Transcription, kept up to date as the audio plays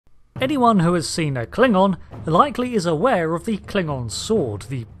Anyone who has seen a Klingon likely is aware of the Klingon sword,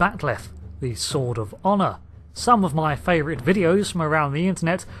 the LETH, the Sword of Honour. Some of my favourite videos from around the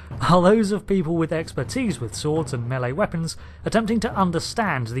internet are those of people with expertise with swords and melee weapons attempting to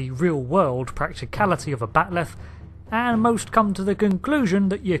understand the real-world practicality of a LETH, and most come to the conclusion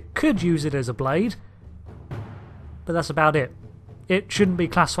that you could use it as a blade, but that's about it. It shouldn't be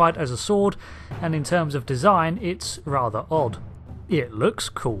classified as a sword, and in terms of design it's rather odd. It looks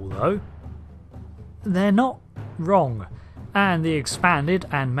cool though. They're not wrong, and the expanded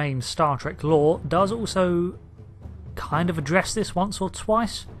and main Star Trek lore does also kind of address this once or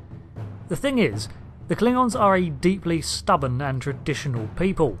twice. The thing is, the Klingons are a deeply stubborn and traditional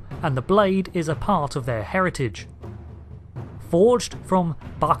people, and the blade is a part of their heritage. Forged from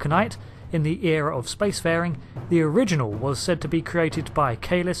Barkanite in the era of spacefaring, the original was said to be created by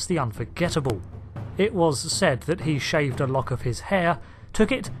Kahless the Unforgettable. It was said that he shaved a lock of his hair,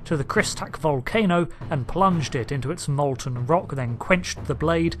 took it to the Cryptic volcano and plunged it into its molten rock, then quenched the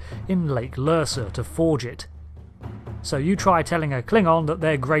blade in Lake LETH to forge it. So you try telling a Klingon that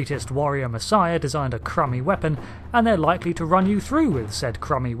their greatest warrior messiah designed a crummy weapon, and they're likely to run you through with said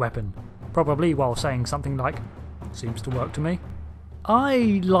crummy weapon, probably while saying something like, "Seems to work to me."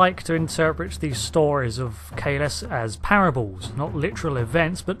 I like to interpret these stories of Kahless as parables, not literal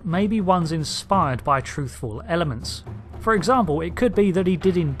events, but maybe ones inspired by truthful elements. For example, it could be that he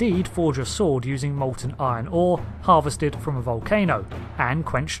did indeed forge a sword using molten iron ore harvested from a volcano, and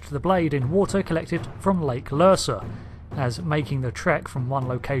quenched the blade in water collected from Lake LETH, as making the trek from one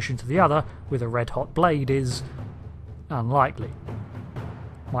location to the other with a red-hot blade is unlikely.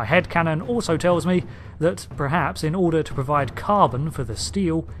 My headcanon also tells me that perhaps in order to provide carbon for the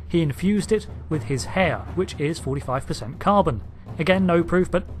steel, he infused it with his hair, which is 45% carbon. Again, no proof,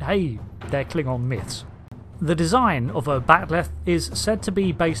 but hey, they're Klingon myths. The design of a LETH is said to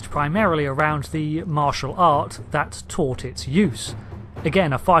be based primarily around the martial art that taught its use.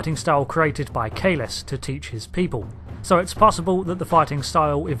 Again, a fighting style created by Kahless to teach his people. So it's possible that the fighting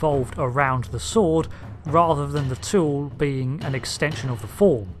style evolved around the sword rather than the tool being an extension of the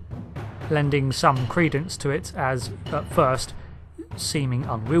form, lending some credence to it as, at first, seeming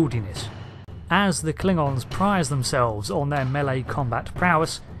unwieldiness. As the Klingons prize themselves on their melee combat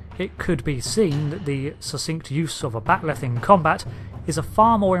prowess, it could be seen that the succinct use of a LETH in combat is a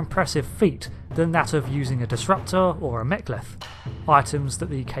far more impressive feat than that of using a disruptor or a mechleth, items that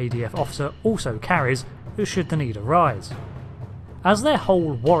the KDF officer also carries should the need arise. As their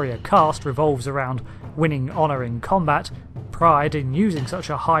whole warrior caste revolves around winning honour in combat, pride in using such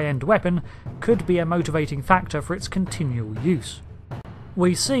a high-end weapon could be a motivating factor for its continual use.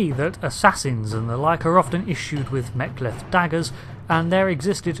 We see that assassins and the like are often issued with mechleth daggers, and there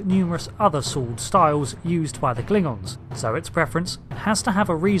existed numerous other sword styles used by the Klingons, so its preference has to have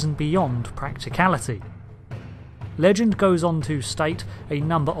a reason beyond practicality. Legend goes on to state a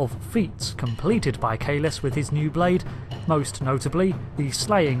number of feats completed by Kahless with his new blade, most notably the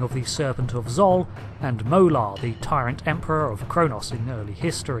slaying of the Serpent of Zol and Molar, the tyrant emperor of Kronos in early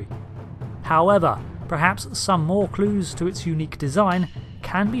history. However, perhaps some more clues to its unique design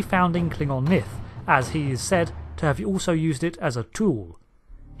can be found in Klingon myth, as he is said to have also used it as a tool.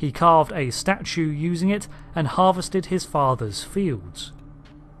 He carved a statue using it and harvested his father's fields.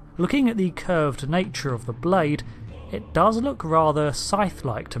 Looking at the curved nature of the blade, it does look rather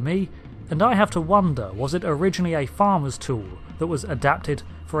scythe-like to me, and I have to wonder, was it originally a farmer's tool that was adapted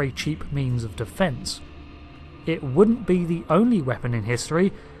for a cheap means of defence? It wouldn't be the only weapon in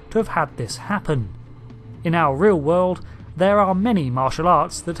history to have had this happen. In our real world, there are many martial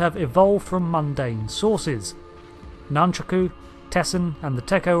arts that have evolved from mundane sources. Nunchaku, Tessen and the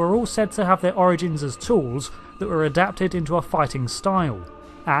Tekko are all said to have their origins as tools that were adapted into a fighting style,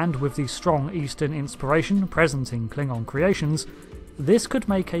 and with the strong Eastern inspiration present in Klingon creations, this could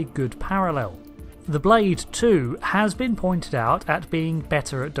make a good parallel. The blade, too, has been pointed out at being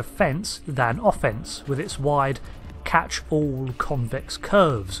better at defence than offence, with its wide, catch-all convex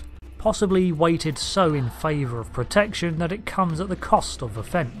curves, possibly weighted so in favour of protection that it comes at the cost of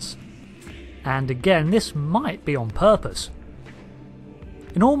offence. And again, this might be on purpose.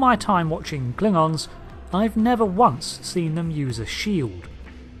 In all my time watching Klingons, I've never once seen them use a shield.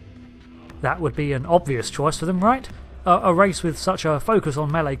 That would be an obvious choice for them, right? A race with such a focus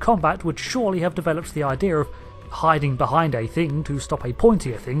on melee combat would surely have developed the idea of hiding behind a thing to stop a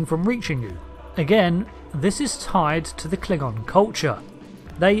pointier thing from reaching you. Again, this is tied to the Klingon culture.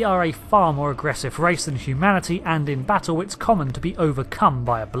 They are a far more aggressive race than humanity, and in battle it's common to be overcome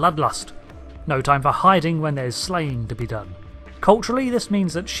by a bloodlust. No time for hiding when there's slaying to be done. Culturally, this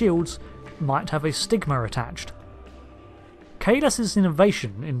means that shields might have a stigma attached. Kahless's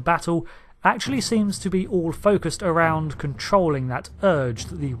innovation in battle actually seems to be all focused around controlling that urge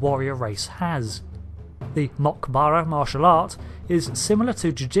that the warrior race has. The Mokbara martial art is similar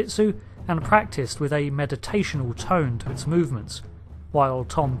to Jiu-Jitsu and practiced with a meditational tone to its movements, while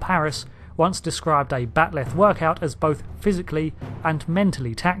Tom Paris once described a bat'leth workout as both physically and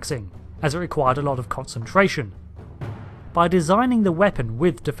mentally taxing, as it required a lot of concentration. By designing the weapon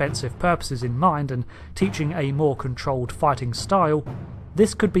with defensive purposes in mind and teaching a more controlled fighting style,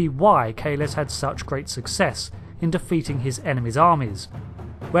 this could be why Kahless had such great success in defeating his enemies' armies.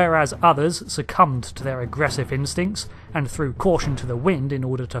 Whereas others succumbed to their aggressive instincts and threw caution to the wind in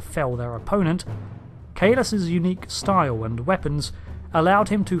order to fell their opponent, Kahless's unique style and weapons allowed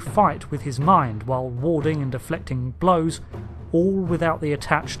him to fight with his mind while warding and deflecting blows, all without the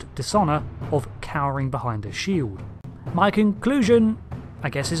attached dishonour of cowering behind a shield. My conclusion, I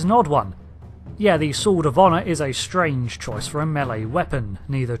guess, is an odd one. Yeah, the Sword of Honour is a strange choice for a melee weapon,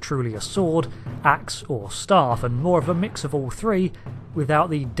 neither truly a sword, axe or staff, and more of a mix of all three, without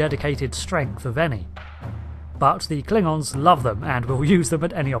the dedicated strength of any. But the Klingons love them and will use them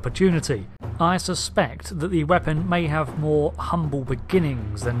at any opportunity. I suspect that the weapon may have more humble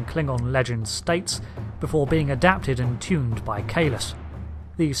beginnings than Klingon legend states, before being adapted and tuned by Kahless.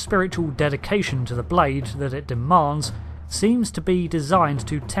 The spiritual dedication to the blade that it demands seems to be designed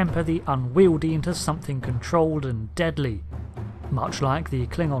to temper the unwieldy into something controlled and deadly, much like the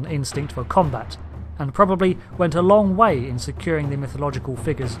Klingon instinct for combat, and probably went a long way in securing the mythological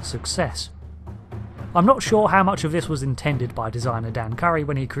figure's success. I'm not sure how much of this was intended by designer Dan Curry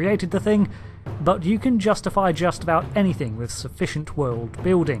when he created the thing, but you can justify just about anything with sufficient world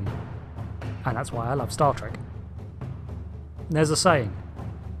building, and that's why I love Star Trek. There's a saying: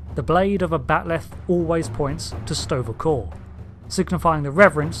 the blade of a bat'leth always points to Stover Core, signifying the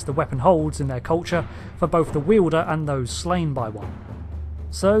reverence the weapon holds in their culture for both the wielder and those slain by one.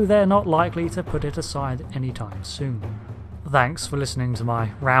 So they're not likely to put it aside anytime soon. Thanks for listening to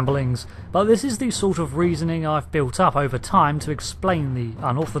my ramblings, but this is the sort of reasoning I've built up over time to explain the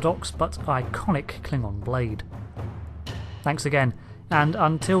unorthodox but iconic Klingon blade. Thanks again, and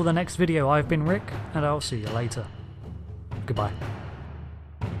until the next video, I've been Rick, and I'll see you later. Goodbye.